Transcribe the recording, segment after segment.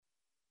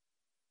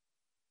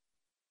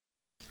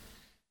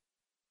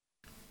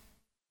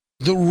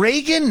The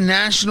Reagan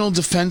National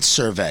Defense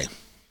Survey.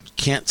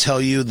 Can't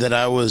tell you that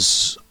I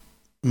was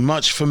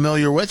much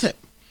familiar with it.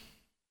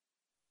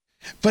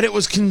 But it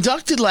was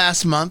conducted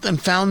last month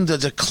and found a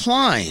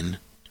decline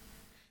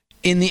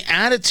in the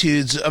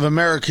attitudes of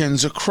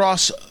Americans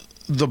across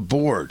the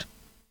board,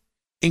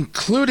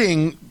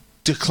 including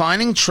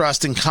declining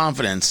trust and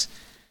confidence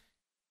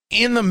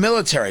in the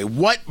military.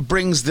 What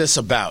brings this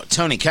about?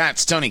 Tony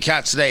Katz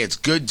today. It's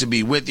good to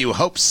be with you.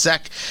 Hope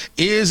Sec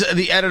is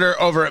the editor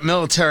over at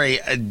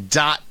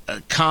military.com.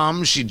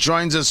 She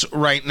joins us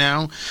right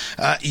now.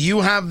 You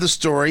have the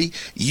story.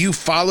 You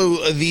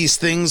follow these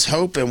things,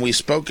 Hope, and we've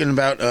spoken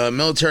about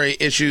military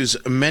issues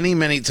many,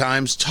 many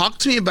times. Talk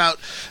to me about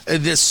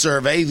this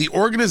survey, the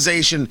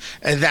organization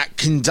that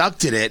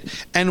conducted it,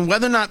 and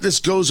whether or not this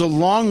goes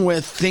along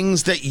with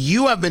things that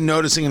you have been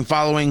noticing and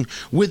following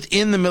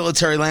within the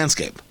military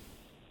landscape.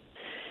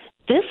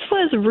 This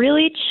was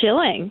really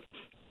chilling.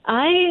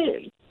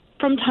 I,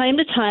 from time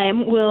to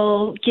time,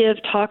 will give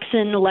talks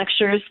and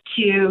lectures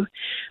to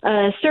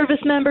service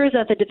members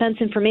at the Defense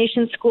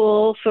Information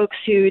School, folks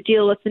who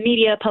deal with the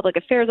media, public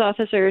affairs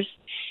officers.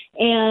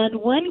 And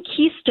one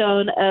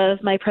keystone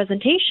of my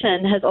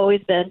presentation has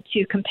always been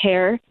to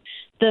compare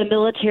the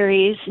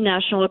military's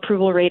national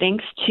approval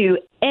ratings to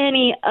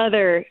any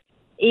other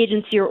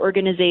agency or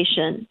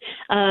organization.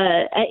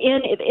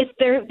 And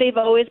they've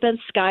always been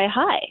sky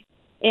high.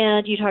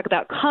 And you talk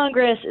about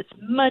Congress, it's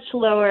much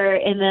lower.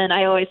 And then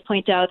I always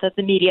point out that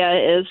the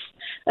media is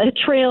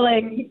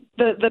trailing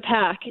the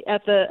pack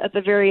at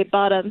the very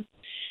bottom.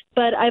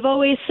 But I've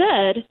always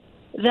said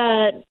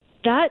that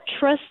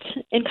trust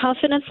and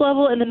confidence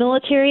level in the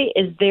military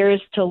is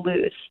theirs to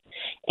lose.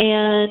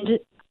 And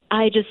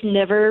I just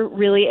never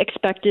really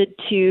expected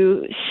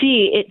to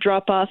see it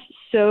drop off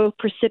so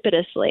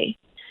precipitously.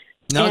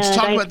 Now let's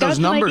talk about those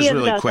numbers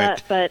really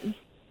quick. But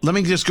let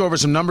me just go over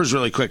some numbers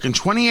really quick. In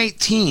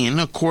 2018,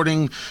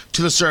 according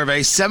to the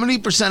survey,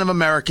 70% of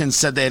Americans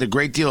said they had a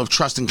great deal of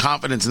trust and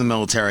confidence in the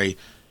military.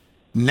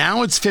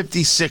 Now it's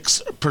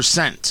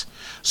 56%.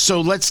 So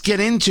let's get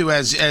into,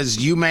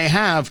 as you may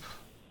have,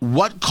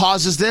 what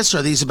causes this?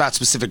 Are these about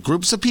specific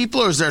groups of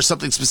people, or is there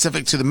something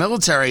specific to the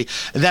military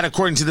that,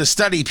 according to the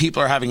study,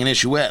 people are having an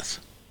issue with?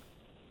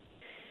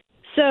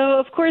 So,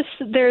 of course,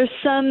 there's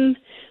some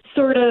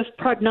sort of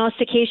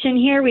prognostication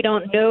here. We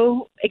don't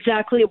know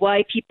exactly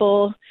why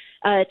people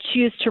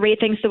choose to rate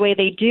things the way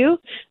they do,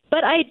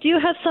 but I do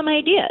have some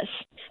ideas.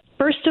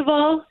 First of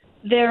all,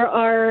 there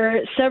are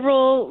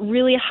several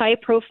really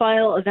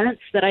high-profile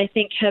events that I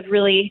think have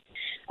really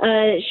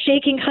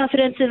shaken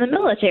confidence in the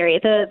military.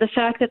 The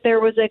fact that there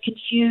was a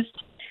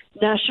confused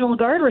National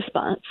Guard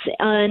response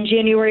on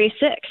January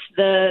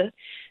 6th,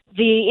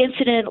 the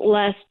incident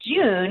last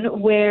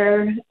June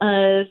where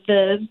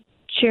the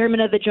chairman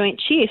of the Joint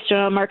Chiefs,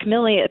 General Mark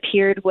Milley,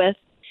 appeared with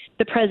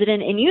the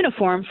president in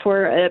uniform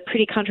for a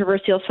pretty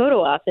controversial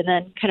photo op and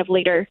then kind of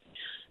later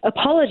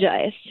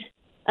apologized.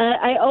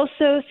 I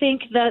also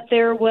think that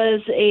there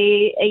was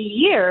a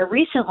year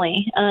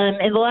recently,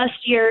 in the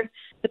last year,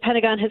 the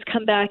Pentagon has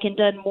come back and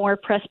done more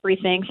press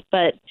briefings,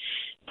 but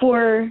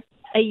for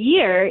a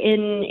year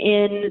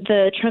in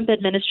the Trump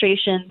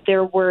administration,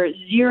 there were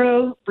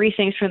zero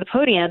briefings from the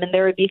podium, and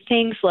there would be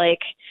things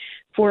like,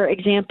 for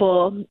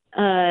example,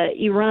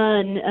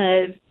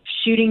 Iran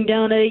shooting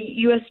down a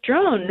U.S.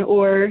 drone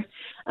or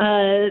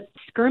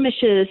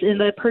skirmishes in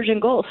the Persian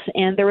Gulf,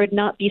 and there would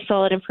not be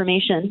solid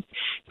information.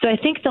 So I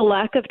think the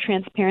lack of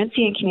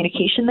transparency and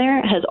communication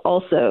there has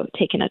also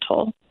taken a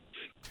toll.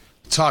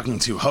 Talking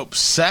to Hope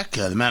Sec,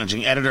 the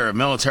managing editor of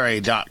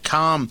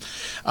military.com.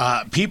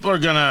 People are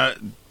going to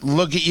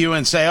look at you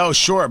and say, oh,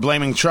 sure,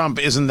 blaming Trump,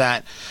 isn't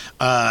that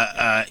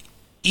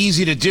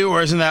easy to do,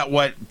 or isn't that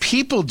what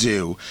people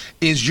do?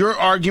 Is your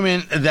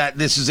argument that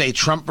this is a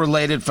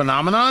Trump-related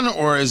phenomenon,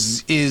 or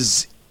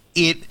is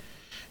it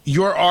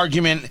your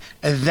argument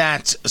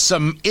that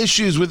some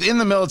issues within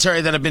the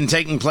military that have been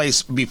taking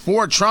place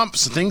before Trump,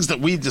 some things that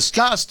we've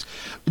discussed,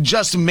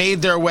 just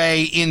made their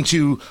way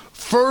into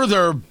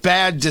further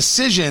bad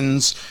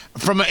decisions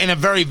in a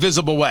very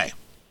visible way?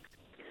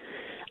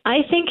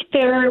 I think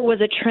there was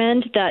a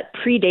trend that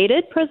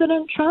predated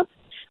President Trump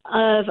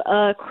of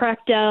a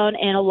crackdown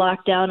and a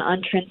lockdown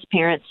on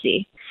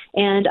transparency.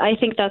 And I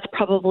think that's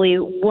probably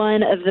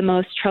one of the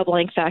most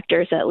troubling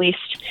factors, at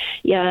least.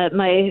 Yeah,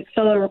 my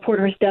fellow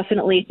reporters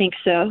definitely think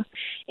so.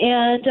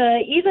 And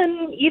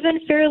even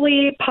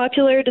fairly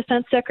popular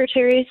defense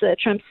secretaries,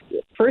 Trump's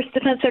first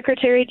defense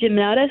secretary, Jim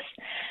Mattis,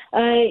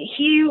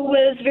 he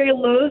was very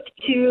loath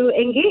to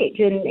engage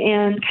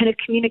and kind of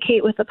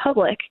communicate with the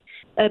public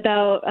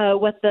about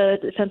what the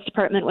Defense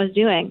Department was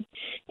doing.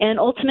 And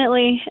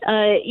ultimately,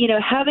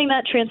 having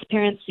that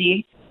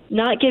transparency,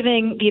 not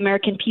giving the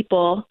American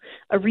people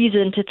a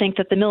reason to think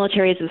that the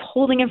military is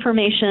withholding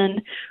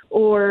information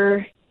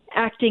or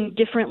acting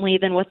differently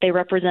than what they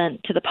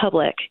represent to the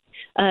public.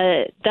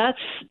 That's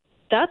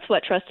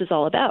what trust is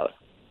all about.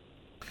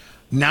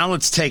 Now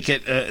let's take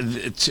it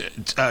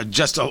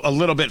just a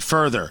little bit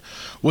further.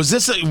 Was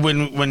this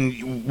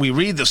when we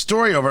read the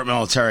story over at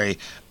military.com,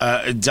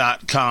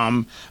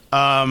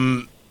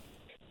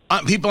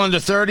 People under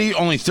 30,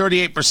 only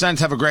 38%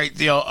 have a great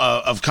deal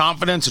of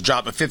confidence, a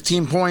drop of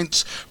 15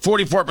 points.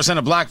 44%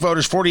 of black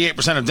voters,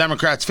 48% of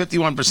Democrats,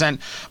 51%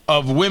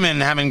 of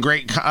women having a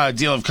great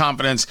deal of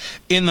confidence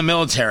in the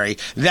military.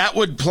 That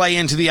would play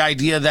into the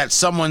idea that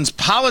someone's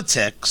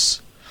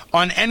politics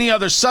on any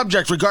other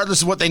subject,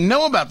 regardless of what they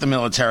know about the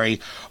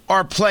military,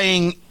 are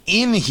playing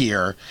in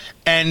here.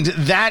 And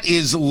that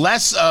is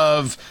less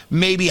of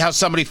maybe how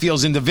somebody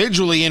feels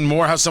individually and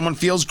more how someone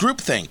feels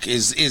groupthink.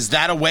 Is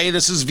that a way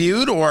this is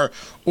viewed, or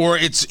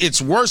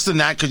it's worse than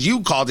that because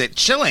you called it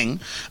chilling?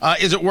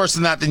 Is it worse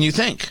than that than you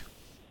think?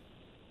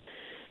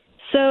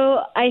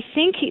 So I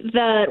think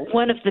that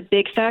one of the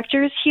big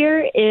factors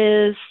here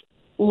is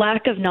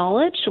lack of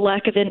knowledge,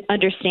 lack of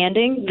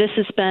understanding. This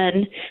has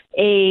been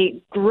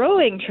a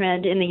growing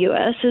trend in the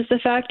U.S. is the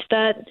fact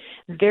that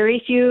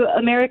very few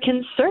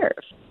Americans serve.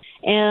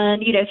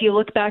 And, if you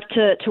look back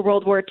to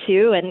World War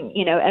II and,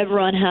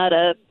 everyone had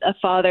a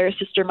father,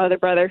 sister, mother,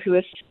 brother who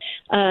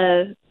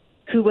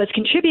was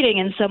contributing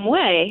in some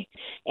way.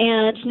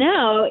 And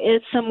now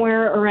it's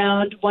somewhere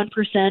around 1%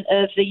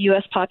 of the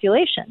U.S.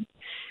 population.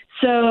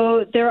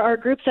 So there are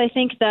groups, I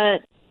think,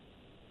 that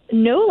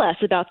know less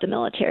about the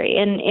military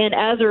and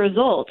as a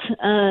result,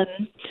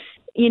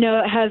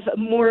 have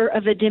more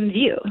of a dim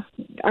view,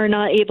 are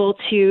not able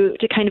to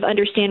kind of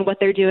understand what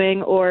they're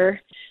doing, or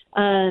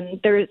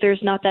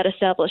there's not that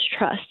established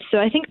trust. So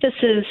I think this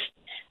is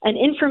an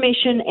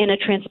information and a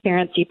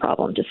transparency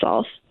problem to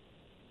solve.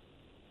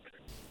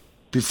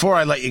 Before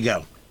I let you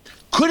go,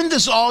 couldn't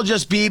this all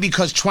just be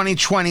because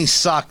 2020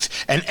 sucked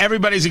and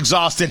everybody's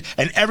exhausted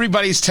and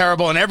everybody's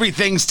terrible and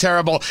everything's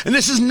terrible and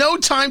this is no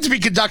time to be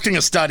conducting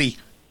a study?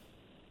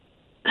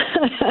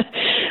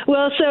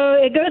 Well, so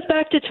it goes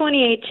back to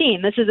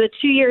 2018. This is a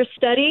 2-year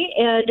study,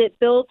 and it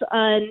built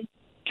on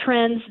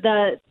trends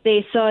that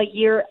they saw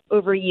year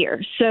over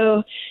year.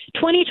 So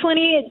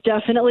 2020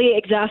 definitely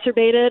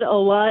exacerbated a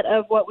lot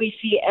of what we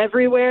see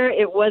everywhere.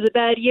 It was a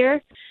bad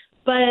year.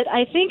 But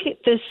I think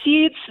the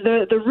seeds,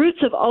 the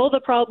roots of all the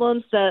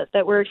problems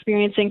that we're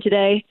experiencing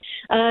today,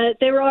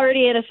 they were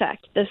already in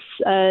effect. This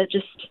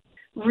just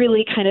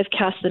really kind of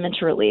cast them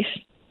into relief.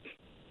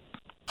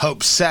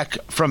 Hope Sek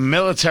from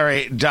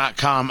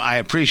military.com. I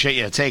appreciate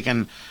you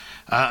taking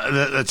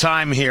the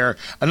time here.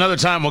 Another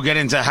time we'll get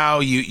into how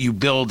you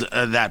build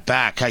that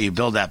back, how you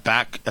build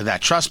that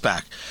trust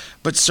back.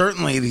 But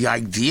certainly the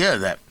idea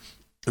that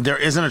there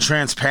isn't a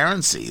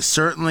transparency,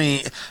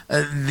 certainly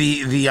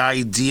the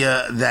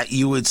idea that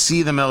you would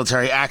see the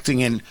military acting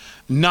in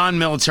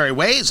non-military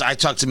ways. I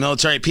talk to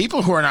military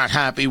people who are not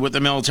happy with the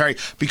military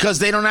because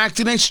they don't act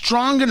in a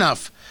strong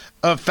enough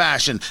of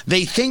fashion.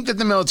 They think that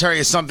the military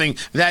is something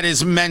that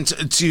is meant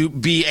to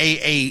be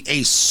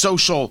a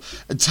social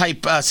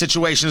type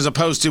situation, as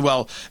opposed to,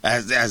 well,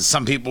 as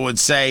some people would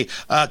say,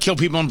 kill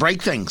people and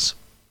break things,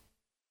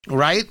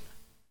 right?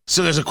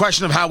 So there's a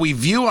question of how we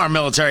view our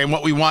military and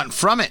what we want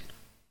from it.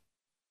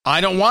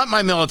 I don't want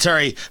my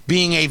military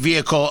being a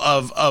vehicle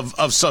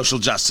of social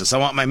justice. I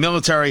want my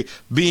military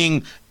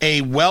being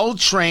a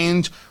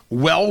well-trained,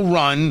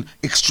 well-run,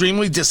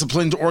 extremely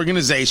disciplined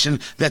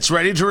organization that's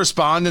ready to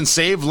respond and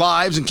save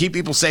lives and keep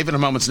people safe at a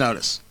moment's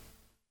notice.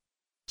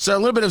 So a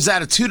little bit of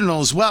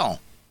attitudinal as well,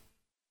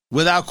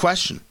 without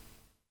question.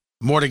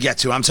 More to get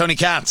to. I'm Tony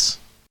Katz.